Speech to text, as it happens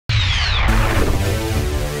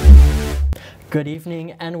Good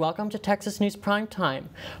evening and welcome to Texas News Prime Time.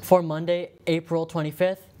 For Monday, April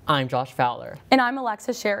 25th, I'm Josh Fowler. And I'm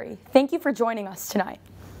Alexa Sherry. Thank you for joining us tonight.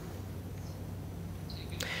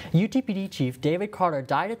 UTPD Chief David Carter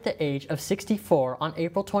died at the age of 64 on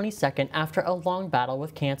April 22nd after a long battle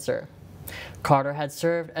with cancer. Carter had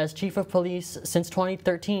served as chief of police since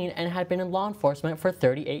 2013 and had been in law enforcement for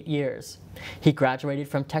 38 years. He graduated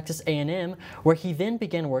from Texas A&M, where he then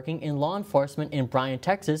began working in law enforcement in Bryan,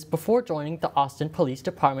 Texas, before joining the Austin Police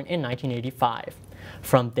Department in 1985.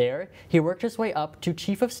 From there, he worked his way up to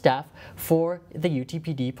chief of staff for the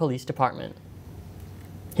UTPD Police Department.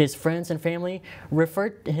 His friends and family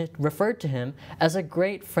referred to him as a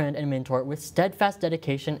great friend and mentor with steadfast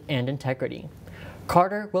dedication and integrity.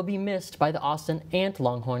 Carter will be missed by the Austin and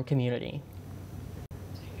Longhorn community.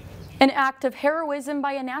 An act of heroism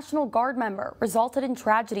by a National Guard member resulted in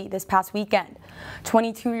tragedy this past weekend.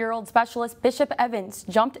 22-year-old Specialist Bishop Evans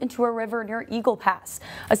jumped into a river near Eagle Pass,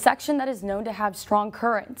 a section that is known to have strong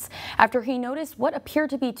currents, after he noticed what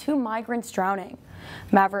appeared to be two migrants drowning.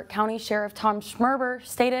 Maverick County Sheriff Tom Schmerber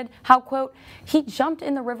stated how, quote, he jumped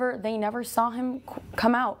in the river, they never saw him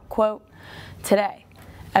come out, quote, today.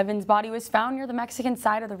 Evans' body was found near the Mexican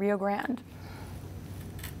side of the Rio Grande.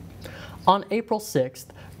 On April 6th,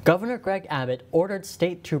 Governor Greg Abbott ordered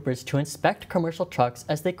state troopers to inspect commercial trucks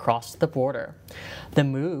as they crossed the border. The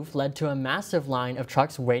move led to a massive line of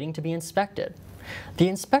trucks waiting to be inspected. The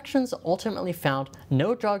inspections ultimately found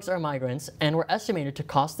no drugs or migrants and were estimated to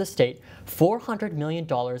cost the state $400 million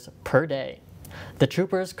per day. The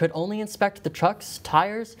troopers could only inspect the trucks,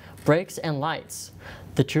 tires, brakes, and lights.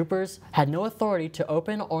 The troopers had no authority to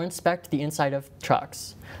open or inspect the inside of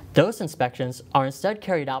trucks. Those inspections are instead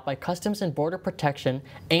carried out by Customs and Border Protection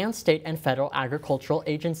and state and federal agricultural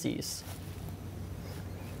agencies.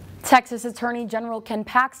 Texas Attorney General Ken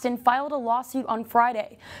Paxton filed a lawsuit on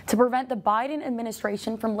Friday to prevent the Biden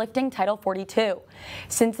administration from lifting Title 42.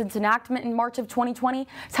 Since its enactment in March of 2020,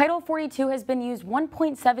 Title 42 has been used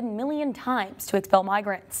 1.7 million times to expel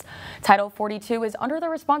migrants. Title 42 is under the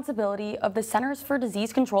responsibility of the Centers for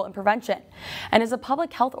Disease Control and Prevention and is a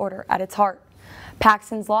public health order at its heart.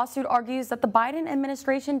 Paxton's lawsuit argues that the Biden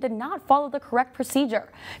administration did not follow the correct procedure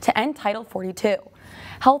to end Title 42.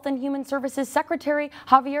 Health and Human Services Secretary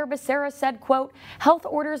Javier Becerra said, quote, health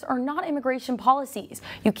orders are not immigration policies.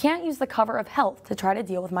 You can't use the cover of health to try to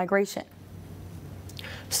deal with migration.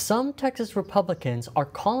 Some Texas Republicans are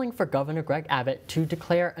calling for Governor Greg Abbott to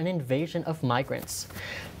declare an invasion of migrants,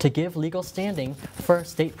 to give legal standing for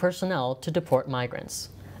state personnel to deport migrants.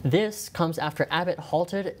 This comes after Abbott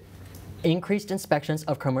halted increased inspections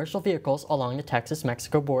of commercial vehicles along the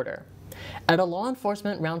Texas-Mexico border. At a law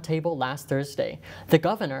enforcement roundtable last Thursday, the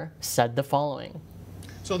governor said the following.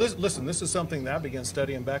 So this is something that I began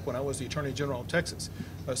studying back when I was the Attorney General of Texas,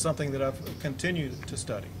 something that I've continued to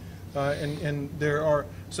study. And there are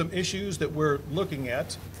some issues that we're looking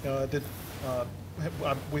at that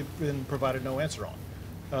we've been provided no answer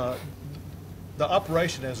on. The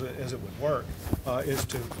operation as it would work is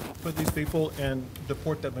to put these people and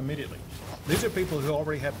deport them immediately. These are people who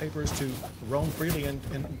already have papers to roam freely in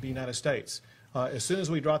the United States. As soon as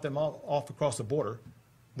we drop them off across the border,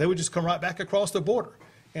 they would just come right back across the border.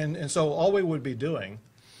 And so all we would be doing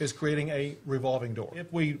is creating a revolving door.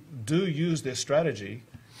 If we do use this strategy,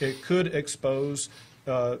 it could expose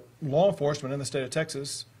law enforcement in the state of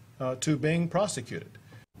Texas to being prosecuted.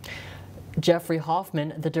 Jeffrey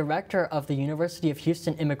Hoffman, the director of the University of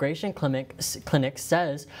Houston Immigration Clinic,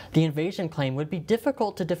 says the invasion claim would be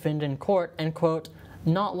difficult to defend in court and, quote,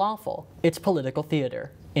 not lawful. It's political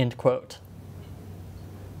theater, end quote.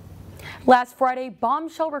 Last Friday,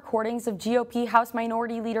 bombshell recordings of GOP House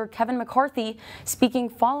Minority Leader Kevin McCarthy speaking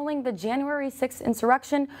following the January 6th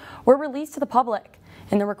insurrection were released to the public.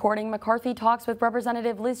 In the recording, McCarthy talks with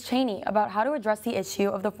Representative Liz Cheney about how to address the issue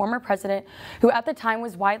of the former president, who at the time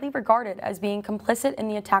was widely regarded as being complicit in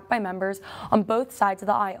the attack by members on both sides of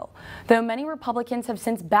the aisle, though many Republicans have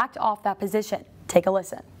since backed off that position. Take a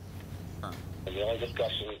listen. And the only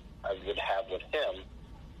discussion I would have with him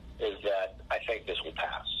is that I think this will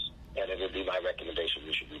pass, and it would be my recommendation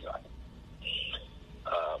we should do that.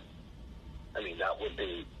 I mean, that would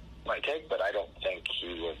be my take, but I don't think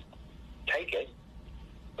he would take it.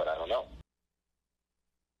 But I don't know.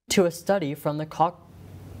 To a study from the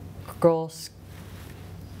Cockrell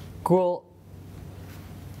School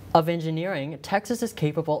of Engineering, Texas is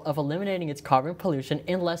capable of eliminating its carbon pollution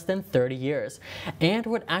in less than 30 years and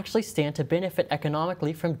would actually stand to benefit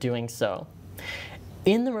economically from doing so.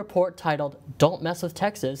 In the report titled "Don't Mess with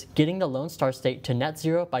Texas, Getting the Lone Star State to Net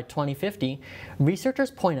Zero by 2050, researchers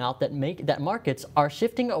point out that markets are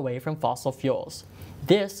shifting away from fossil fuels.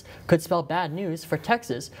 This could spell bad news for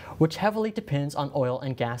Texas, which heavily depends on oil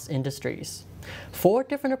and gas industries. 4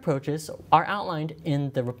 different approaches are outlined in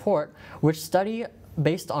the report, which study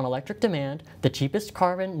based on electric demand, the cheapest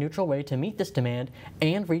carbon-neutral way to meet this demand,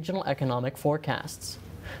 and regional economic forecasts.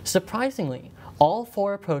 Surprisingly, all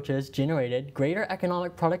 4 approaches generated greater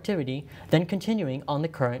economic productivity than continuing on the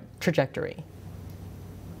current trajectory.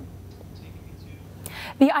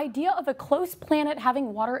 The idea of a close planet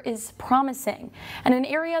having water is promising and an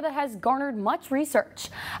area that has garnered much research.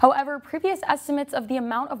 However, previous estimates of the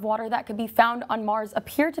amount of water that could be found on Mars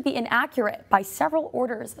appear to be inaccurate by several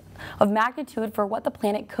orders of magnitude for what the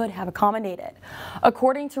planet could have accommodated.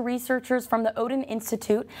 According to researchers from the Odin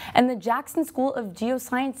Institute and the Jackson School of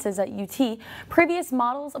Geosciences at UT, previous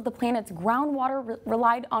models of the planet's groundwater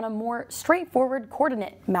relied on a more straightforward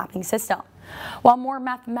coordinate mapping system. While more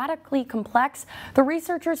mathematically complex, the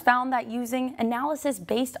researchers found that using analysis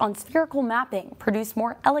based on spherical mapping produced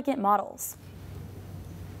more elegant models.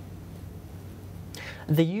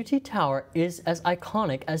 The UT Tower is as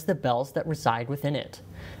iconic as the bells that reside within it.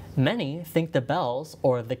 Many think the bells,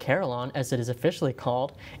 or the carillon as it is officially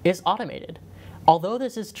called, is automated. Although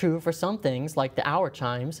this is true for some things like the hour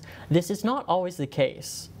chimes, this is not always the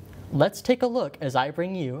case. Let's take a look as I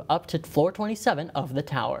bring you up to floor 27 of the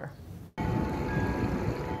tower.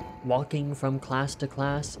 Walking from class to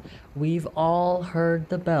class, we've all heard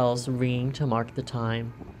the bells ringing to mark the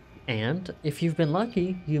time. And if you've been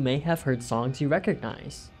lucky, you may have heard songs you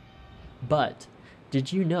recognize. But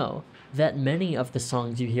did you know that many of the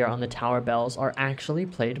songs you hear on the tower bells are actually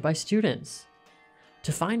played by students?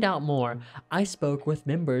 To find out more, I spoke with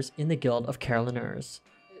members in the Guild of Carillonneurs.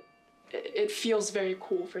 It feels very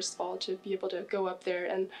cool, first of all, to be able to go up there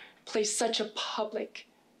and play such a public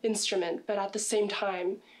instrument, but at the same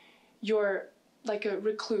time, you're like a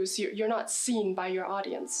recluse. You're not seen by your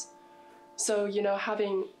audience. So, you know,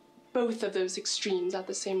 having both of those extremes at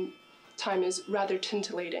the same time is rather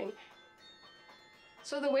titillating.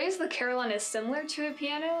 So the ways the carillon is similar to a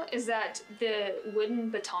piano is that the wooden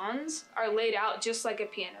batons are laid out just like a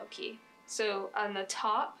piano key. So on the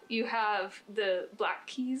top, you have the black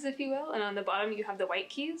keys, if you will, and on the bottom, you have the white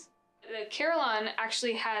keys. The carillon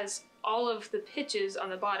actually has all of the pitches on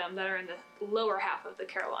the bottom that are in the lower half of the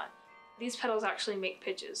carillon. These pedals actually make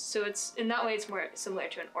pitches, so in that way it's more similar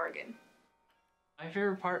to an organ. My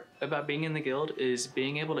favorite part about being in the guild is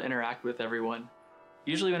being able to interact with everyone.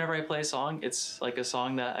 Usually whenever I play a song, it's like a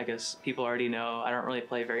song that I guess people already know. I don't really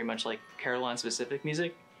play very much like carillon specific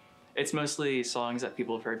music. It's mostly songs that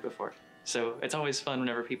people have heard before. So it's always fun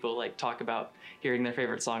whenever people like talk about hearing their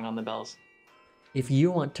favorite song on the bells. If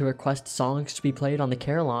you want to request songs to be played on the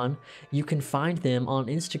carillon, you can find them on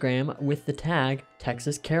Instagram with the tag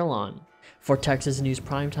Texas Carillon. For Texas News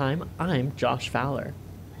Primetime, I'm Josh Fowler.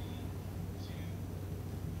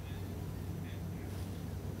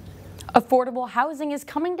 Affordable housing is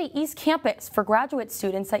coming to East Campus for graduate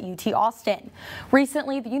students at UT Austin.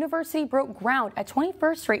 Recently, the university broke ground at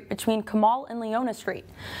 21st Street between Kamal and Leona Street.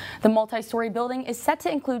 The multi-story building is set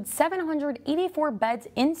to include 784 beds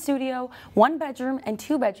in studio, 1-bedroom and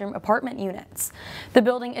 2-bedroom apartment units. The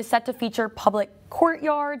building is set to feature public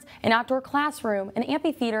courtyards, an outdoor classroom, an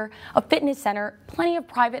amphitheater, a fitness center, plenty of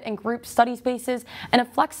private and group study spaces, and a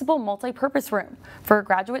flexible multi-purpose room for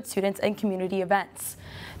graduate students and community events.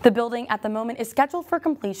 The building at the moment is scheduled for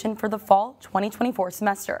completion for the fall 2024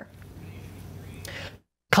 semester.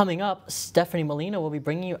 Coming up, Stephanie Molina will be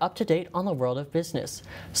bringing you up to date on the world of business.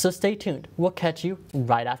 So stay tuned. We'll catch you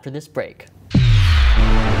right after this break.